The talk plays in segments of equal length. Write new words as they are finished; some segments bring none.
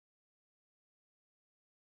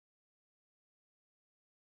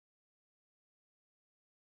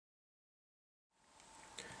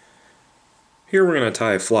Here we're going to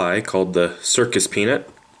tie a fly called the Circus peanut.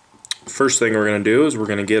 First thing we're going to do is we're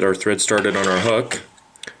going to get our thread started on our hook.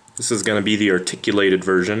 This is going to be the articulated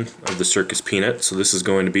version of the Circus peanut, so this is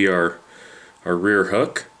going to be our rear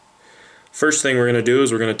hook. First thing we're going to do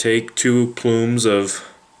is we're going to take two plumes of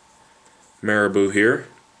Marabou here,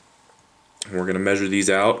 and we're going to measure these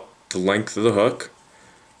out the length of the hook.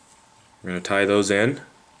 We're going to tie those in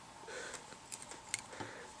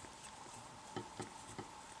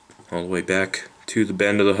all the way back to the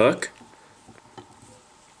bend of the hook.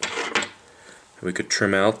 We could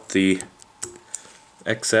trim out the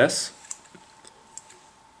excess.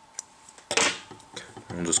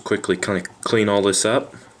 I'll just quickly kind of clean all this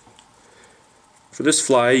up. For this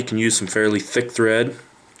fly you can use some fairly thick thread.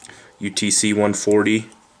 UTC 140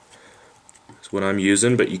 is what I'm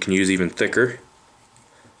using, but you can use even thicker.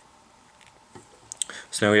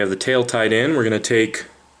 So now we have the tail tied in. We're going to take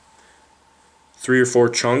 3 or 4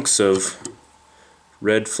 chunks of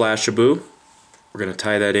red Flashabou. We're going to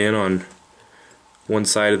tie that in on one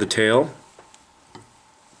side of the tail.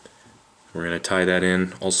 We're going to tie that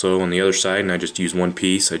in also on the other side, and I just use one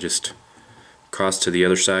piece. I just cross to the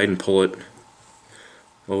other side and pull it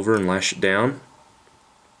over and lash it down.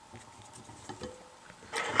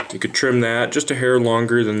 You could trim that just a hair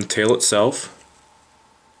longer than the tail itself.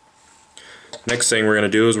 Next thing we're going to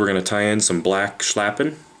do is we're going to tie in some black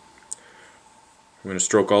Schlappen. We're going to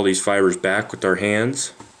stroke all these fibers back with our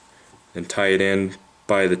hands and tie it in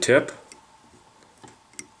by the tip.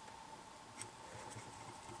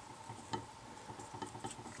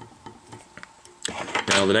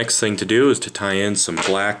 Now the next thing to do is to tie in some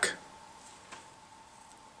black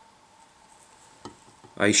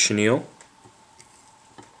ice chenille.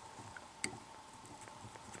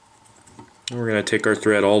 And we're going to take our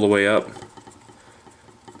thread all the way up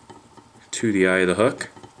to the eye of the hook.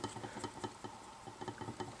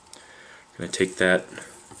 I'm going to take that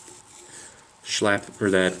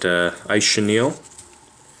ice chenille,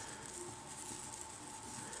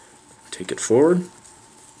 take it forward,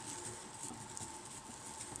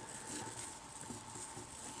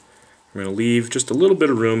 we're going to leave just a little bit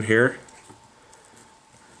of room here.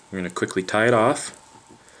 We're going to quickly tie it off,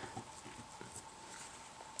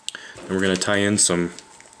 and we're going to tie in some,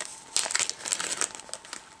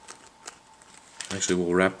 actually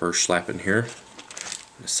we'll wrap our Schlappen here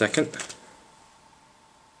in a second.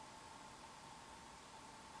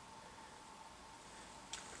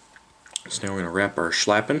 So now we're going to wrap our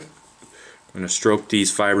Schlappen. I'm going to stroke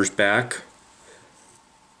these fibers back.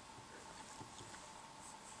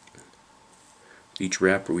 Each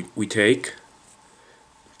wrap we take,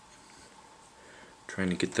 trying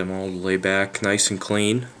to get them all to lay back nice and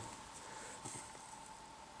clean.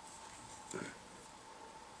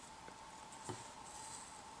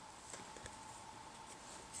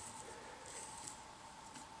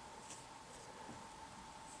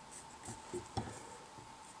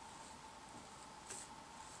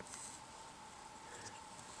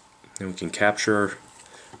 Then we can capture our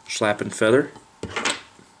Schlappen feather.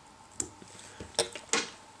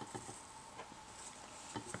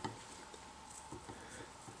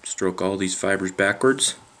 Stroke all these fibers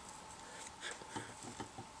backwards.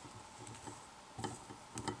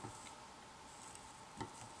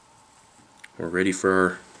 We're ready for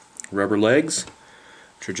our rubber legs,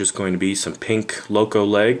 which are just going to be some pink loco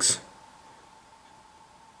legs.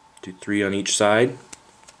 Do 3 on each side.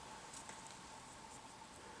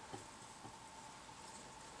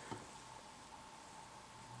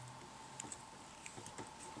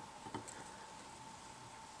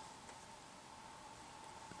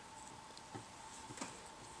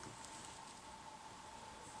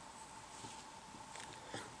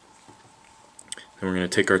 And we're going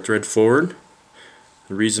to take our thread forward.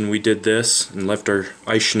 The reason we did this and left our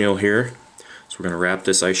ice chenille here is we're going to wrap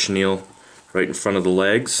this ice chenille right in front of the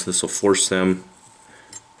legs. This will force them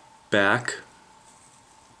back.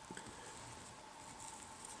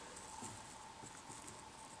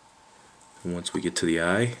 And once we get to the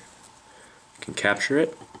eye, we can capture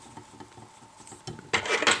it.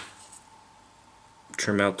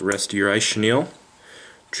 Trim out the rest of your ice chenille.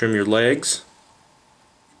 Trim your legs.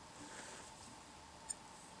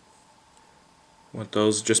 Want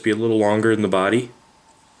those to just be a little longer than the body.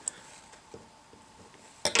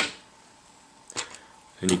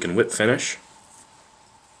 And you can whip finish.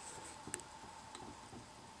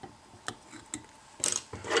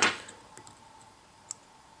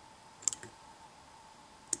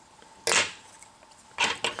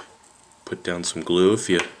 Put down some glue if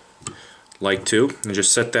you like to, and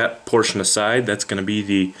just set that portion aside. That's going to be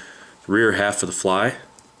the rear half of the fly.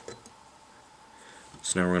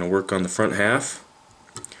 So now we're going to work on the front half.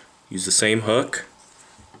 Use the same hook.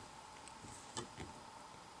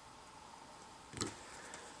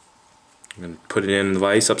 I'm going to put it in the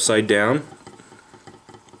vise upside down.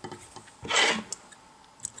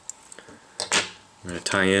 I'm going to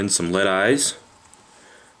tie in some lead eyes.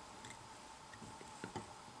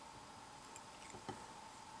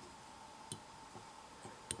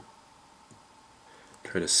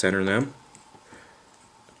 Try to center them.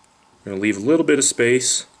 I'm going to leave a little bit of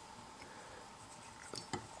space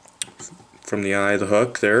from the eye of the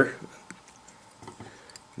hook there.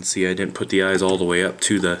 You can see I didn't put the eyes all the way up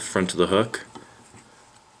to the front of the hook.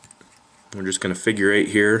 We're just going to figure eight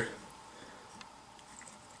here.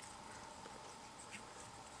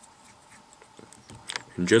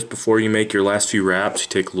 And just before you make your last few wraps, you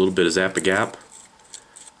take a little bit of Zap-A-Gap.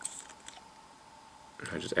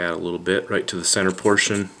 I just add a little bit right to the center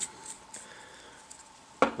portion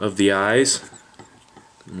of the eyes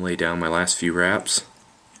and lay down my last few wraps.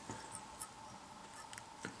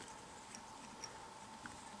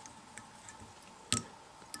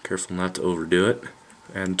 Careful not to overdo it.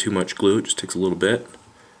 Adding too much glue, it just takes a little bit.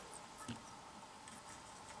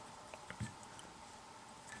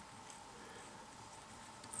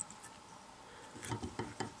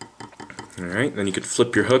 Alright, then you can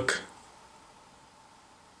flip your hook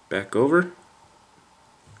back over.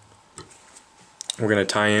 We're going to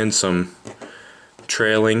tie in some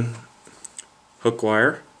trailing hook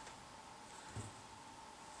wire.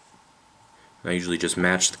 I usually just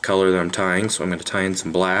match the color that I'm tying, so I'm going to tie in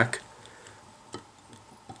some black.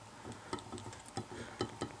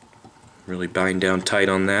 Really bind down tight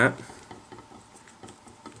on that.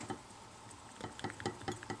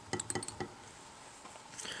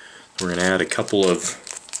 We're going to add a couple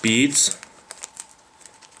of beads.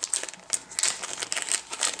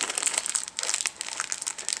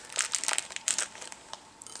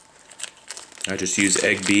 I just use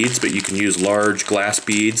egg beads, but you can use large glass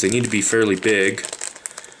beads. They need to be fairly big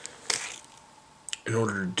in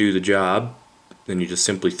order to do the job. Then you just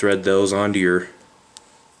simply thread those onto your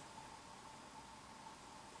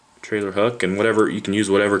trailer hook, and whatever you can use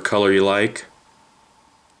whatever color you like.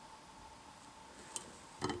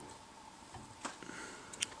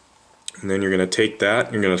 And then you're going to take that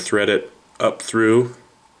and you're going to thread it up through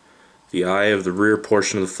the eye of the rear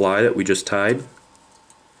portion of the fly that we just tied.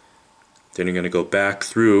 Then you're going to go back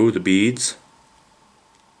through the beads.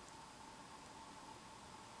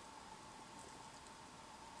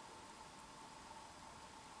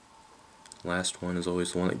 Last one is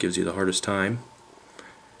always the one that gives you the hardest time.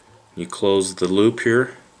 You close the loop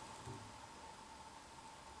here.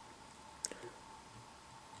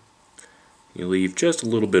 You leave just a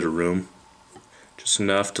little bit of room, just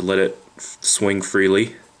enough to let it swing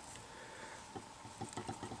freely.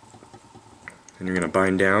 And you're going to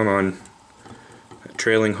bind down on that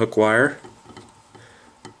trailing hook wire.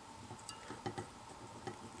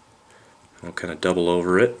 I'll kind of double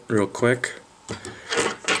over it real quick.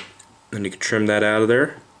 Then you can trim that out of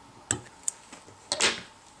there.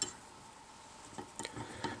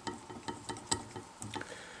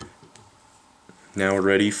 Now we're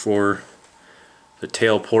ready for the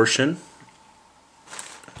tail portion.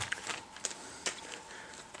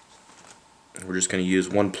 We're just going to use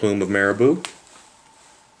one plume of Marabou.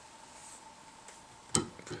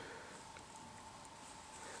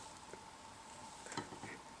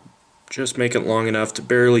 Just make it long enough to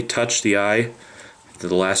barely touch the eye to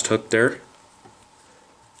the last hook there.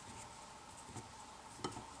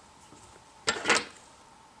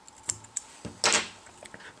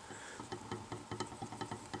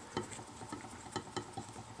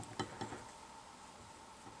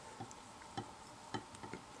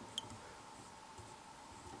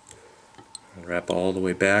 Wrap all the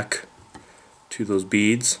way back to those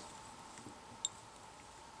beads.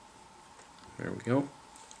 There we go.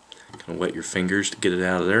 Kind of wet your fingers to get it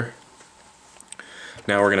out of there.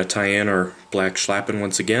 Now we're going to tie in our black Schlappen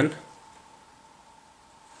once again.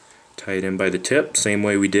 Tie it in by the tip, same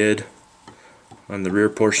way we did on the rear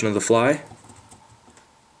portion of the fly.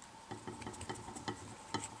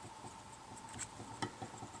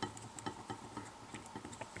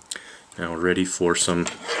 Now we're ready for some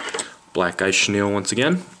black ice chenille once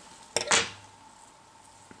again.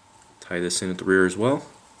 Tie this in at the rear as well.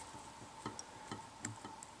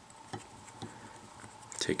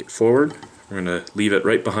 Take it forward. We're going to leave it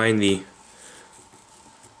right behind the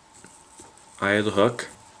eye of the hook.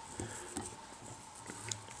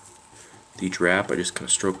 With each wrap I just kind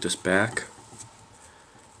of stroke this back,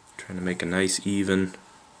 trying to make a nice even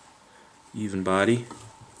body.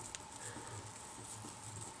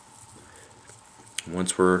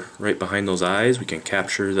 Once we're right behind those eyes, we can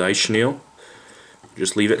capture the ice chenille.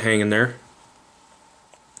 Just leave it hanging there.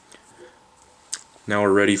 Now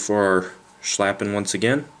we're ready for our Schlappen once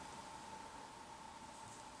again.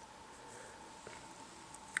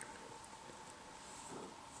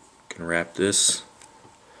 Can wrap this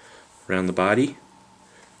around the body,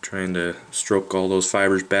 trying to stroke all those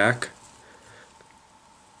fibers back.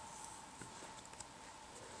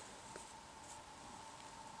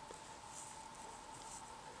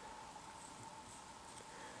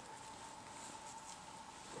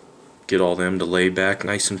 Get all them to lay back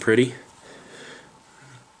nice and pretty.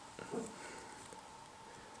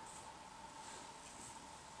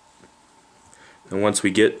 And once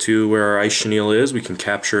we get to where our ice chenille is, we can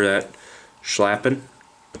capture that Schlappen.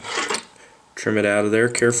 Trim it out of there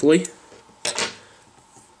carefully.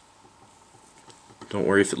 Don't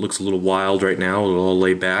worry if it looks a little wild right now, it'll all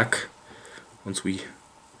lay back once we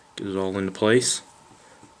get it all into place.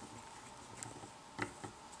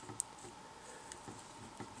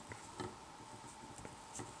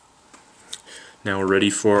 Now we're ready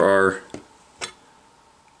for our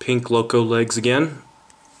pink loco legs again.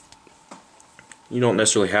 You don't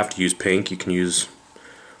necessarily have to use pink, you can use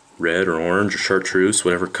red or orange or chartreuse,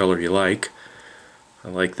 whatever color you like. I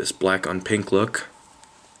like this black on pink look.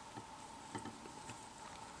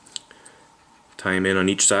 Tie them in on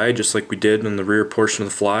each side just like we did on the rear portion of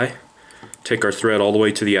the fly. Take our thread all the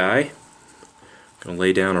way to the eye. Gonna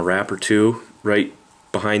lay down a wrap or two right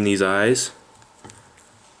behind these eyes,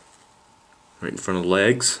 right in front of the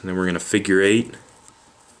legs, and then we're going to figure 8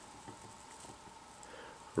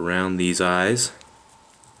 around these eyes.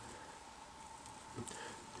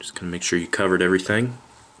 Just going to make sure you covered everything.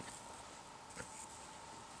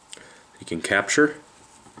 You can capture.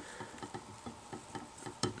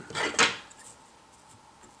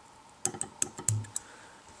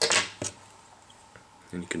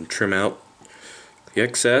 And you can trim out the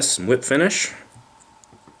excess and whip finish.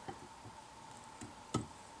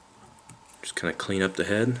 Just kind of clean up the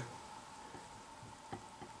head.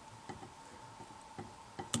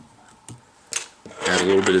 Add a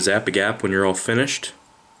little bit of Zap-A-Gap when you're all finished.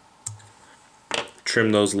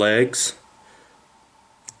 Trim those legs.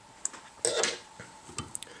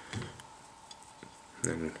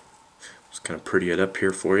 And just kind of pretty it up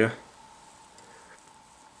here for you.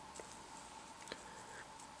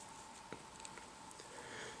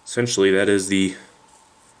 Essentially, that is the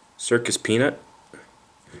Circus peanut,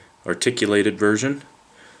 articulated version.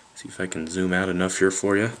 See if I can zoom out enough here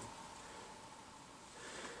for you.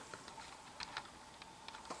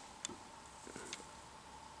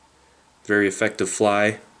 Very effective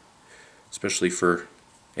fly, especially for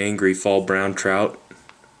angry fall brown trout.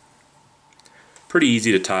 Pretty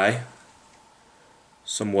easy to tie,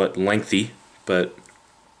 somewhat lengthy, but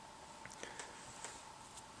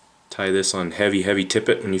tie this on heavy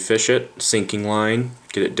tippet when you fish it, sinking line,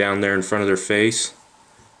 get it down there in front of their face.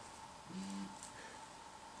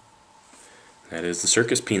 That is the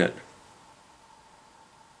Circus peanut.